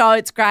watch the show.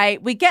 It's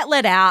great. We get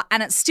let out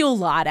and it's still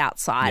light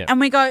outside. Yep. And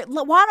we go,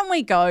 why don't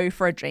we go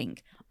for a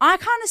drink? I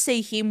kind of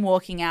see him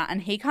walking out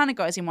and he kind of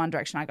goes in one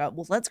direction. I go,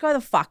 well, let's go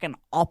the fucking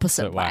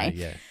opposite way.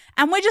 Yeah.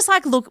 And we're just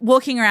like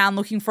walking around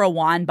looking for a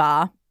wine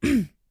bar.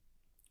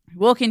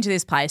 Walk into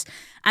this place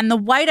and the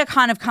waiter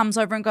kind of comes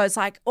over and goes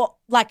like, oh,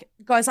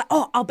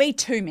 I'll be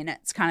 2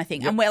 minutes kind of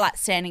thing. Yep. And we're like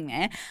standing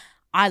there.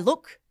 I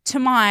look to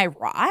my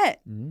right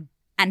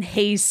and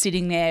he's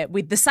sitting there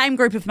with the same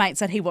group of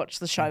mates that he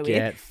watched the show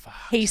with.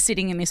 Fucked. He's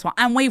sitting in this one.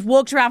 And we've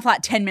walked around for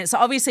like 10 minutes. So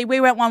obviously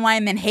we went one way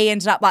and then he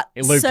ended up like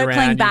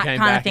circling back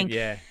kind of thing.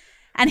 Yeah.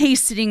 And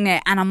he's sitting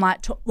there and I'm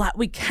like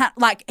we can't,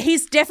 like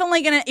he's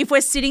definitely going to, if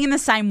we're sitting in the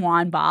same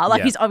wine bar,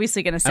 like he's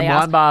obviously going to see and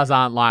us. wine bars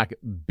aren't like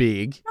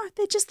big. No,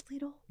 they're just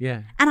little.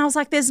 Yeah. And I was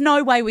like, there's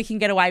no way we can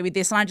get away with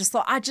this. And I just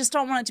thought, I just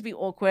don't want it to be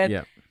awkward.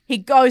 Yeah. He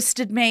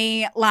ghosted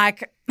me.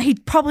 Like he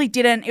probably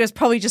didn't. It was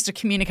probably just a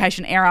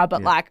communication error,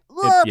 but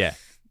ugh.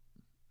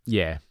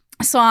 Yeah.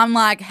 So I'm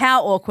like,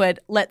 how awkward.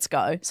 Let's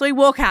go. So we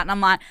walk out and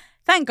I'm like,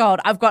 thank God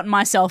I've gotten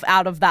myself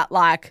out of that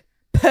like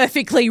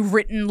perfectly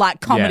written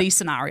like comedy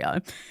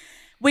scenario.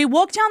 We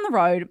walk down the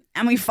road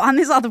and we find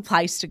this other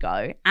place to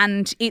go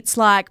and it's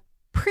like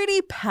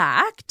pretty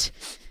packed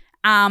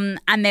and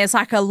there's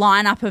like a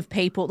lineup of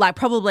people, like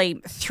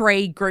probably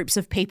 3 groups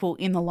of people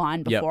in the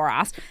line before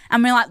us.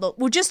 And we're like, look,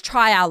 we'll just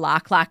try our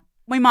luck. Like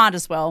we might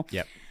as well.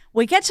 Yep.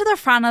 We get to the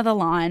front of the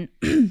line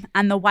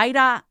and the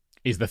waiter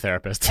is the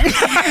therapist. Woo!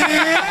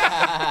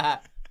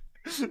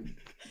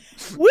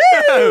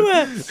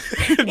 It's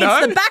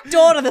the back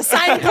door to the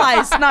same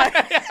place. No.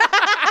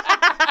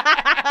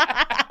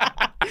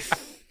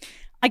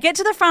 I get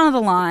to the front of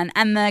the line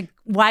and the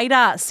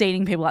waiter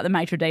seating people like the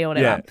maitre d' or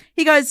whatever,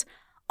 he goes,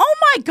 oh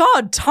my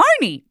God,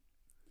 Toni.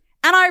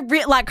 And I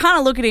kind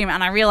of look at him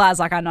and I realize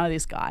like I know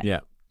this guy.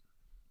 Yeah.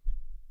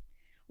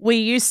 We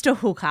used to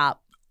hook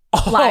up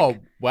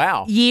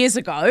wow. years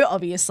ago,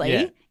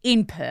 obviously,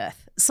 in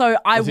Perth. So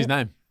What's his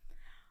name?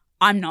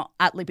 I'm not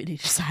at liberty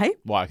to say.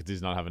 Why? Because he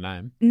does not have a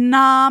name.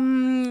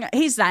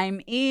 His name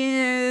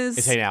is.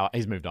 Is he now?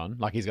 He's moved on.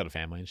 Like he's got a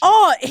family and shit.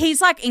 Oh,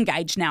 he's like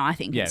engaged now, I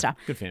think. Yeah, and stuff.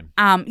 good for him.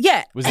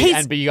 Yeah. Was he?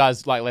 But you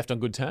guys like left on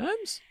good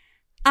terms?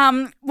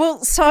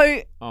 Well,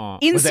 so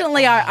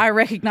instantly I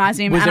recognize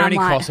him. Was and there I'm any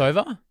like,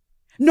 crossover?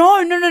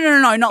 No,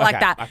 not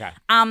like that.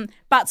 Okay.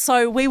 But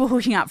so we were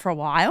hooking up for a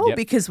while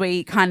because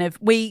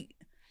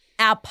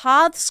our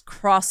paths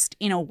crossed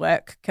in a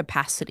work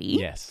capacity.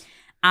 Yes.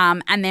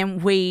 And then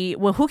we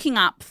were hooking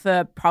up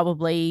for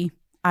probably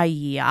a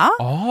year.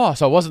 Oh,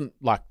 so it wasn't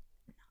like,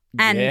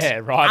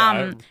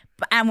 right.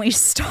 And we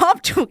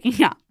stopped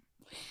hooking up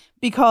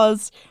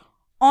because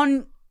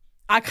I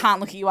can't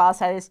look at you while I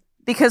say this,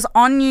 because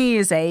on New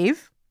Year's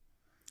Eve,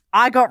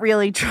 I got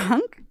really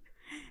drunk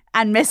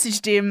and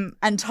messaged him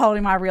and told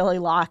him I really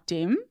liked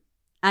him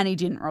and he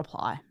didn't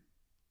reply.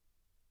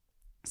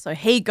 So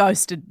he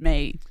ghosted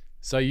me.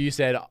 So you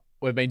said,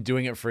 we've been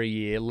doing it for a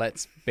year.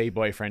 Let's be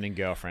boyfriend and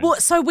girlfriend. Well,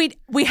 so we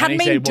hadn't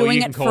been doing you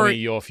it can for. call me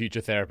your future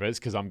therapist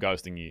because I'm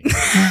ghosting you.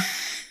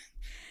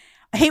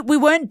 We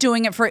weren't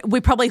doing it for.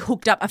 We probably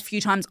hooked up a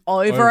few times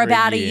over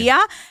about a year,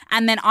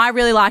 and then I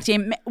really liked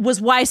him.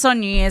 Was waste on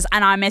New Year's,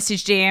 and I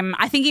messaged him.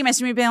 I think he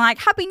messaged me being like,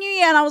 "Happy New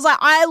Year," and I was like,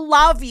 "I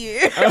love you."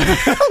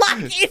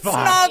 Like it's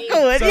not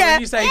good. So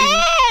when you say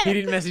he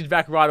didn't message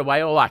back right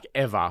away or like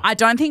ever, I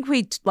don't think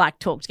we like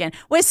talked again.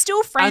 We're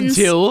still friends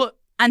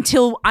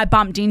until I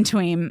bumped into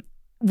him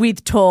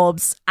with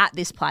Torbs at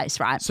this place,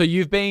 right? So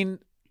you've been.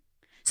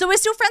 So we're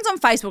still friends on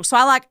Facebook. So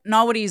I like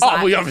know what he's like. Oh,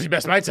 well, you're obviously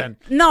best mates then.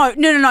 No.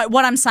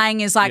 What I'm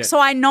saying is like, so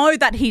I know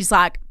that he's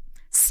like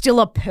still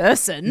a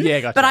person.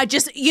 Yeah, gotcha. But I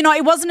just,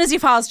 it wasn't as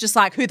if I was just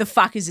like, who the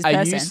fuck is this person?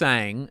 Are you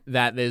saying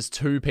that there's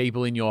 2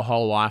 people in your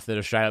whole life that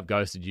have straight up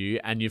ghosted you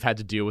and you've had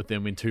to deal with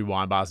them in 2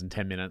 wine bars in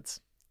 10 minutes?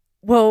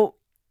 Well,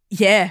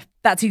 yeah,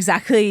 that's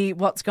exactly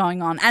what's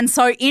going on. And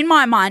so in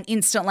my mind,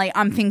 instantly,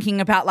 I'm thinking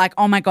about like,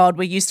 oh my God,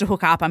 we used to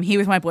hook up. I'm here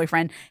with my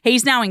boyfriend.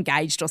 He's now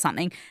engaged or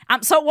something.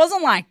 So it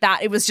wasn't like that.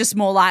 It was just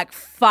more like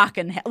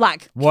fucking,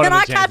 like, what can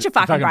I catch a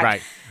fucking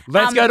break?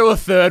 Let's go to a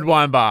 3rd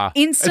wine bar.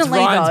 Instantly,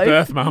 it's Ryan's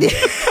birth mum.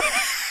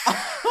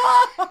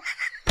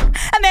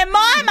 And then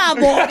my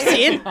mum walks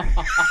in.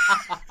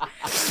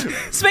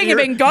 Speaking of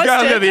being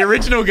ghosted. The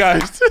original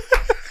ghost.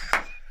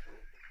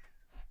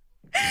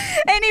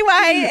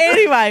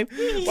 Anyway.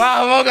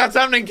 Wow, we've all got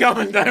something in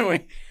common, don't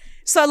we?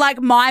 So,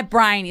 like, my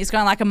brain is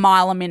going like a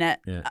mile a minute.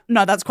 Yeah.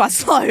 No, that's quite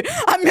slow.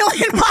 A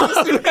million miles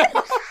a minute.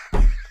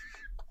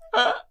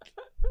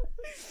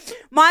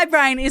 My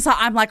brain is like,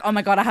 I'm like, oh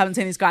my God, I haven't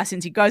seen this guy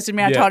since he ghosted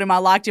me. I told him I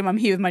liked him. I'm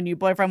here with my new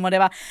boyfriend,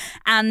 whatever.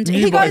 And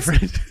he goes,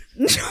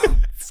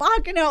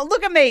 fucking hell,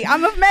 look at me.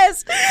 I'm a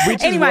mess.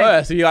 Which is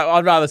worse? So you're like,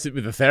 I'd rather sit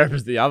with the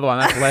therapist than the other one.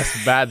 That's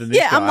less bad than this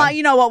guy. I'm like,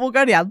 you know what? We'll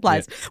go to the other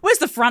place. Yeah. Where's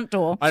the front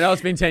door? I know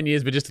it's been 10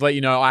 years, but just to let you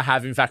know, I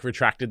have in fact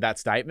retracted that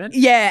statement.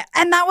 Yeah.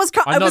 And that was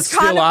I'm not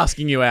still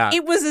asking you out.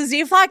 It was as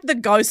if like the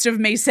ghost of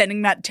me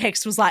sending that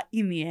text was like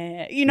in the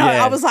air.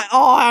 I was like,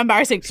 oh, how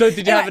embarrassing. So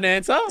did you have an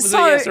answer? Was it a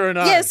yes or a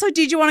no? Yeah. So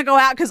did you want to go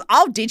out? Because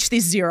I'll ditch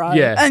this 0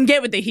 and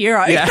get with the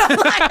hero.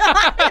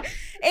 Yeah.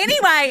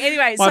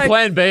 Anyway. My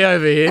plan B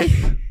over here.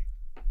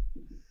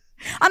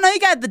 I know you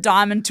gave the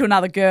diamond to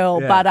another girl,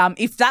 but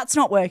if that's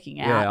not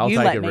working out, I'll you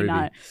take let a me ruby.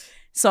 know.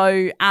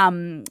 So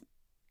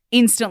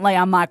instantly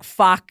I'm like,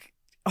 fuck,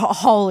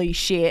 holy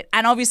shit.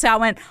 And obviously I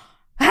went,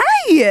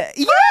 hey,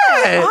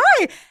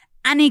 hi.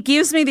 And he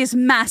gives me this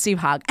massive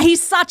hug.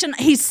 He's such a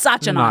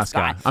nice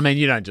guy. I mean,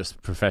 you don't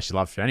just profess your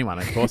love for anyone.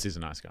 Of course he's a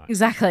nice guy.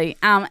 Exactly.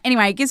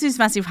 Anyway, he gives me this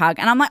massive hug.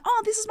 And I'm like,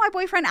 oh, this is my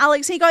boyfriend,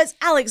 Alex. He goes,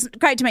 Alex,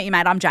 great to meet you,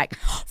 mate. I'm Jake.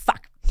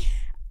 Fuck.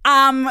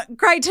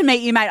 Great to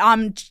meet you, mate.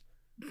 I'm...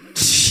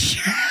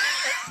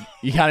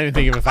 You can't even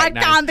think of a fake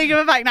name. I can't think of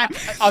a fake name.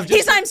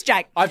 His name's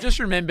Jake. I've just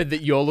remembered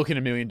that you're looking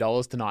 $1 million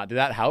tonight. Did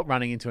that help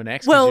running into an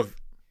ex? Well,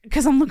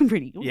 because I'm looking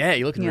pretty good. Yeah,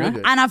 you're looking real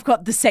good. And I've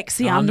got the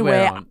sexy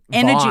underwear on.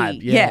 energy. Vibe,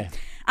 yeah.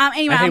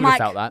 Anyway, And he would've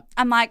felt that.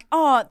 I'm like,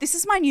 oh, this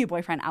is my new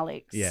boyfriend,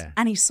 Alex. Yeah.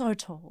 And he's so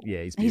tall.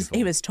 Yeah, he's beautiful.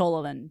 He was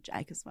taller than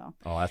Jake as well.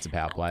 Oh, that's a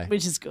power play.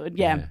 Which is good,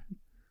 yeah.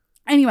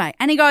 Anyway,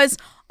 and he goes,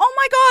 oh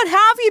my God,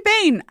 how have you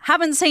been?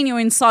 Haven't seen you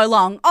in so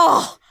long.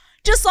 Oh,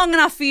 just long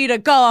enough for you to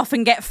go off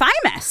and get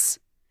famous.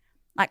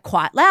 Like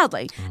quite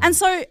loudly. And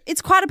so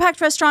it's quite a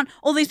packed restaurant.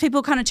 All these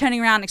people kind of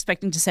turning around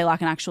expecting to see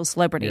like an actual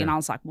celebrity. Yeah. And I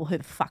was like, well, who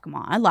the fuck am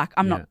I? Like,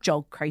 I'm not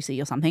Joel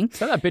Creasy or something. Is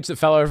that bitch that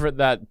fell over at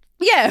that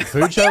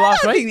food show Yeah,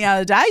 last I think week? the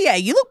other day. Yeah,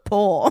 you look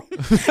poor.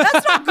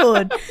 That's not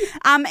good.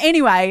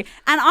 Anyway,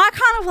 and I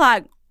kind of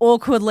like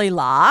awkwardly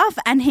laugh.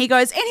 And he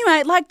goes,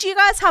 anyway, like, do you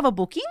guys have a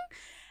booking?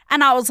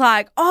 And I was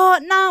like, oh,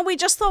 no, we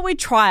just thought we'd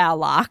try our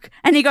luck.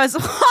 And he goes,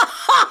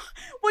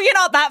 well, you're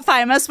not that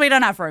famous. We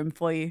don't have room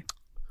for you.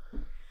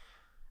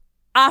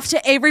 After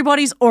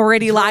everybody's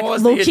already like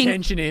Draws looking, the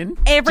attention in,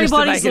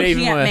 everybody's just to make it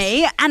looking even at worse.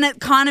 me, and it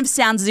kind of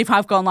sounds as if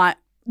I've gone like,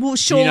 well,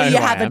 surely who you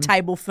I have a am?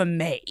 table for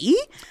me.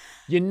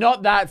 You're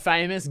not that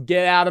famous.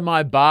 Get out of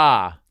my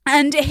bar.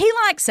 And he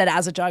like said it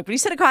as a joke, but he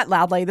said it quite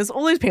loudly. There's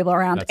all these people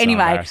around. That's so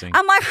anyway, embarrassing.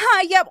 I'm like,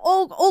 hi, yep,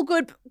 all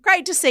good.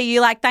 Great to see you.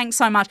 Like, thanks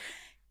so much.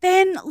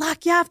 Then,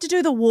 like, you have to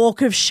do the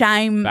walk of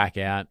shame Back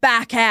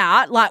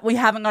out. Like, we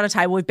haven't got a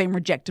table. We've been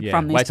rejected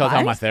from this Wait till I tell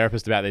place. my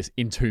therapist about this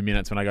in 2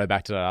 minutes when I go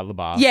back to that other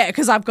bar. Yeah,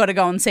 because I've got to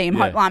go and see him.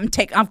 Yeah.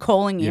 I'm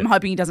calling him,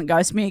 hoping he doesn't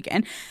ghost me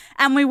again.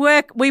 And we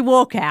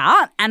walk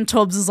out, and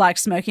Tobbs is like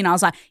smoking. I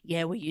was like,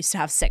 yeah, we used to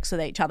have sex with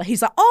each other.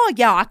 He's like, oh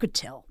yeah, I could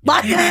tell.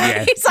 Like,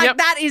 he's like,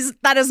 that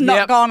has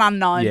not gone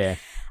unknown.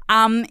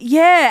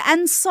 Yeah.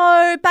 And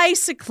so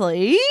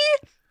basically,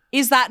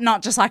 is that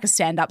not just like a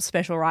stand-up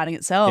special writing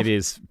itself? It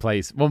is,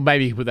 please. Well,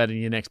 maybe you can put that in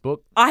your next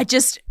book. I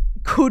just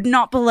could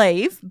not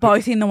believe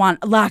both in the one,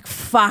 like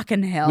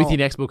fucking hell. With your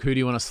next book, who do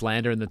you want to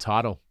slander in the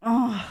title?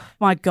 Oh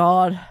my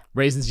God.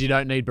 Reasons you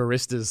don't need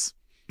baristas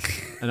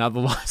and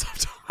other lines.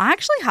 I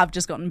actually have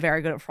just gotten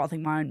very good at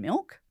frothing my own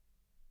milk.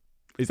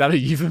 Is that a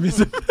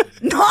euphemism?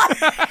 No.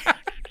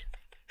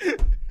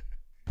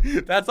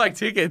 That's like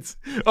tickets.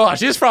 Oh,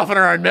 she's frothing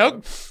her own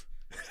milk.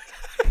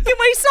 Can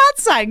we start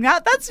saying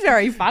that? That's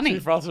very funny. She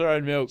froths her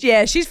own milk.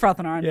 Yeah, she's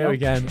frothing her own Yeah, milk. we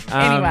can.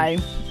 Anyway.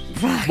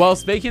 Well,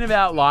 speaking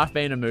about life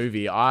being a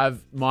movie,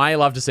 my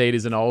love to see it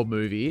is an old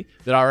movie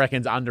that I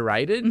reckon's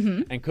underrated,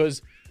 and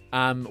because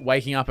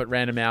waking up at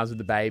random hours with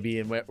the baby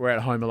and we're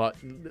at home a lot,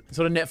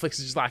 sort of Netflix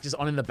is just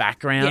on in the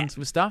background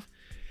with stuff.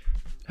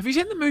 Have you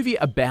seen the movie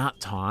About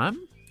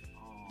Time?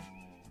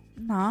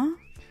 No.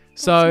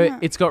 So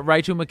it's got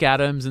Rachel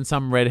McAdams and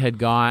some redhead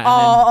guy,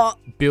 and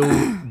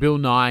then Bill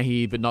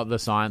Nighy, but not the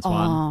science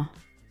one.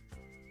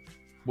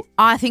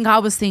 I think I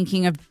was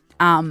thinking of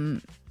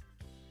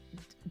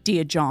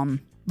Dear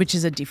John, which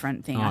is a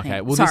different thing. I Okay,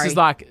 think. well, Sorry. this is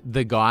like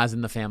the guys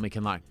in the family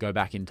can like go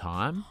back in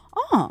time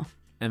Oh,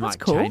 and that's like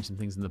cool. change some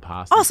things in the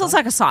past. Oh, and so it's stuff.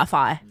 like a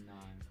sci-fi.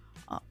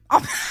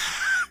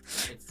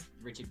 It's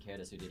Richard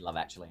Curtis who did Love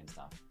Actually and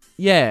stuff.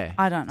 Yeah.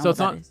 I don't know So what it's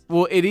that not. is.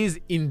 Well, it is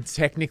in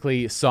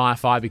technically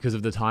sci-fi because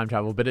of the time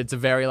travel, but it's a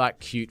very like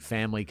cute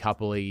family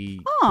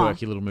coupley,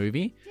 quirky little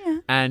movie. Yeah.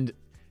 And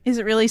Is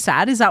it really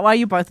sad? Is that why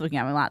you're both looking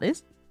at me like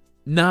this?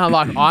 no,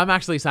 like I'm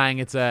actually saying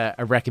it's a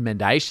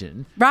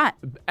recommendation, Right.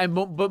 and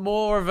but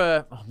more of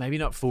a maybe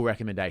not full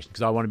recommendation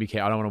because I want to be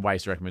careful. I don't want to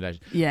waste a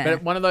recommendation. Yeah.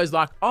 But one of those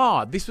like,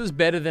 oh, this was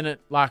better than it.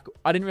 Like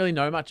I didn't really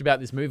know much about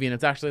this movie, and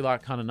it's actually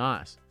like kind of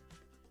nice.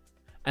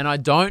 And I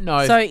don't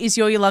know. So is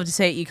you love to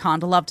see it, you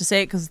kind of love to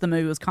see it because the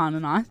movie was kind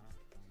of nice?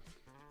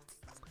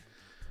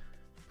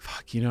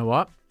 Fuck, you know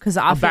what? Because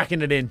I'm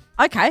backing it in.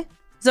 Okay.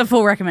 It's a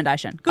full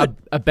recommendation. Good.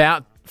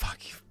 About fuck.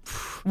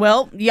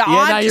 Well, Yeah, no,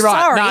 I'm you're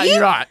right. sorry. No,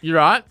 you're right. You're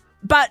right.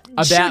 But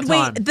About should we?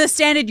 time. The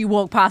standard you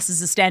walk past is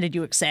the standard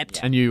you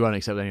accept. And you won't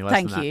accept any less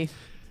Thank than that. you.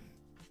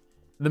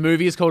 The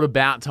movie is called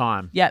About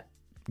Time. Yep.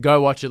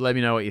 Go watch it. Let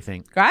me know what you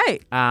think.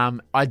 Great. I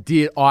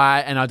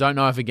don't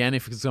know if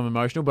because I'm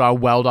emotional, but I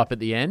welled up at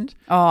the end.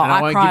 Oh, and I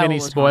I won't cry give any all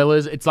the time.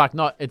 spoilers.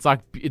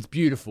 It's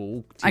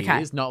beautiful tears,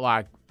 Okay. not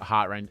like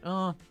heart-wrenching.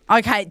 Oh,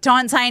 Okay,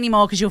 don't say any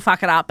more because you'll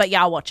fuck it up. But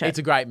yeah, I'll watch it. it's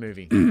a great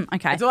movie.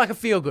 Okay. It's like a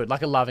feel-good,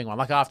 like a loving one.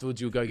 Like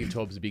afterwards, you'll go give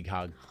Torbs a big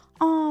hug.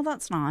 Oh,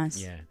 that's nice.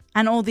 Yeah.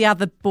 And all the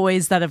other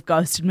boys that have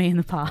ghosted me in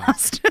the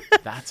past.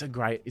 That's a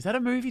great. Is that a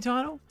movie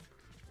title?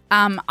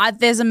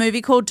 There's a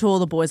movie called To All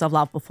the Boys I've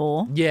Loved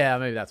Before. Yeah,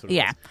 maybe that's what it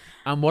Yeah.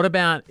 was. What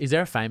about, is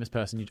there a famous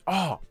person you...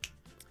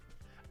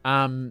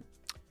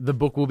 the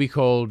book will be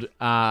called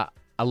A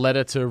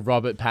Letter to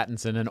Robert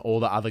Pattinson and All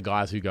the Other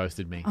Guys Who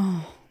Ghosted Me.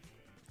 Oh.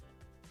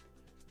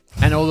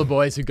 And all the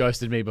boys who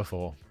ghosted me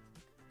before.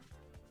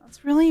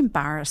 That's really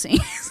embarrassing.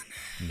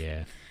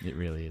 Yeah, it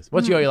really is.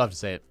 What's your You Love to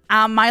See It?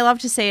 I love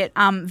to see it.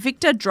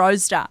 Victor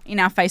Drozda in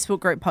our Facebook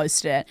group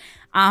posted it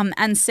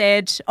and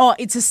said,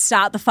 it's a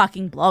start the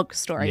fucking blog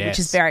story, which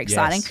is very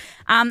exciting. Yes.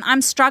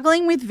 I'm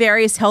struggling with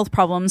various health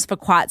problems for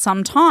quite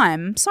some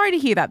time. Sorry to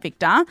hear that,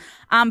 Victor.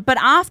 But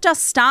after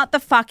start the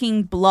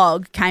fucking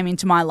blog came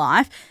into my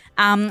life,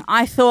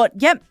 I thought,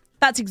 yep,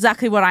 that's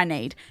exactly what I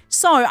need.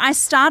 So I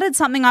started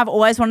something I've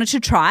always wanted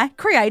to try,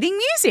 creating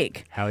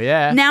music. Hell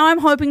yeah. Now I'm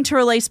hoping to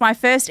release my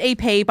first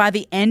EP by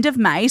the end of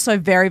May, so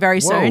very,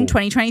 very soon,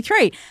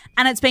 2023.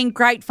 And it's been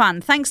great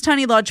fun. Thanks,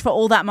 Toni Lodge, for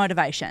all that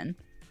motivation.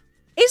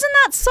 Isn't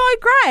that so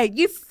great?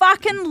 You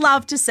fucking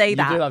love to see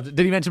that. You do love to.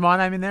 Did he mention my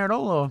name in there at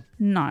all? Or?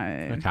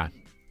 No.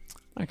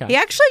 Okay. He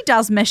actually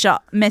does mention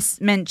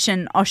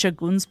Osher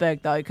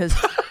Gunsberg, though, because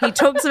he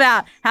talks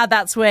about how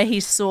that's where he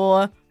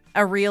saw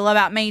a reel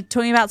about me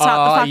talking about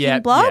Start the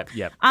Fucking Blog.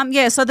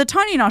 Yep. So the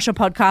Toni and Osher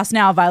podcast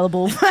now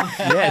available.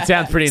 Yeah, it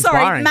sounds pretty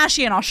inspiring. Sorry,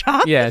 Mashy and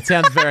Osher. Yeah, it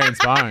sounds very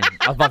inspiring.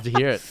 I'd love to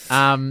hear it.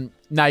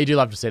 No, you do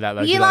love to see that,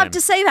 though. You love to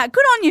see that.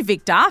 Good on you,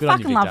 Victor. Good on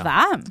you, Fucking love Victor.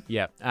 that.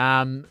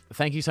 Yeah.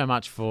 Thank you so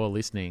much for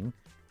listening.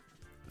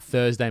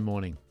 Thursday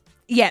morning.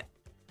 Yep.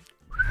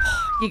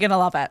 You're going to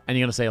love it. And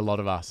you're going to see a lot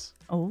of us.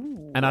 Oh.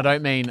 And I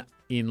don't mean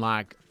in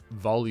like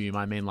volume.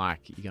 I mean like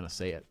you're going to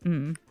see it.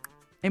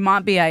 It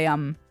might be a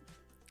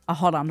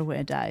hot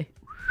underwear day.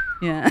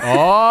 Yeah.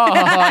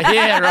 Oh,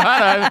 yeah,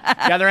 right.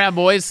 Gather around,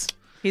 boys.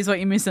 Here's what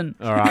you're missing.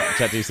 All right.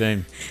 Chat to you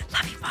soon.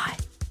 Love you. Bye.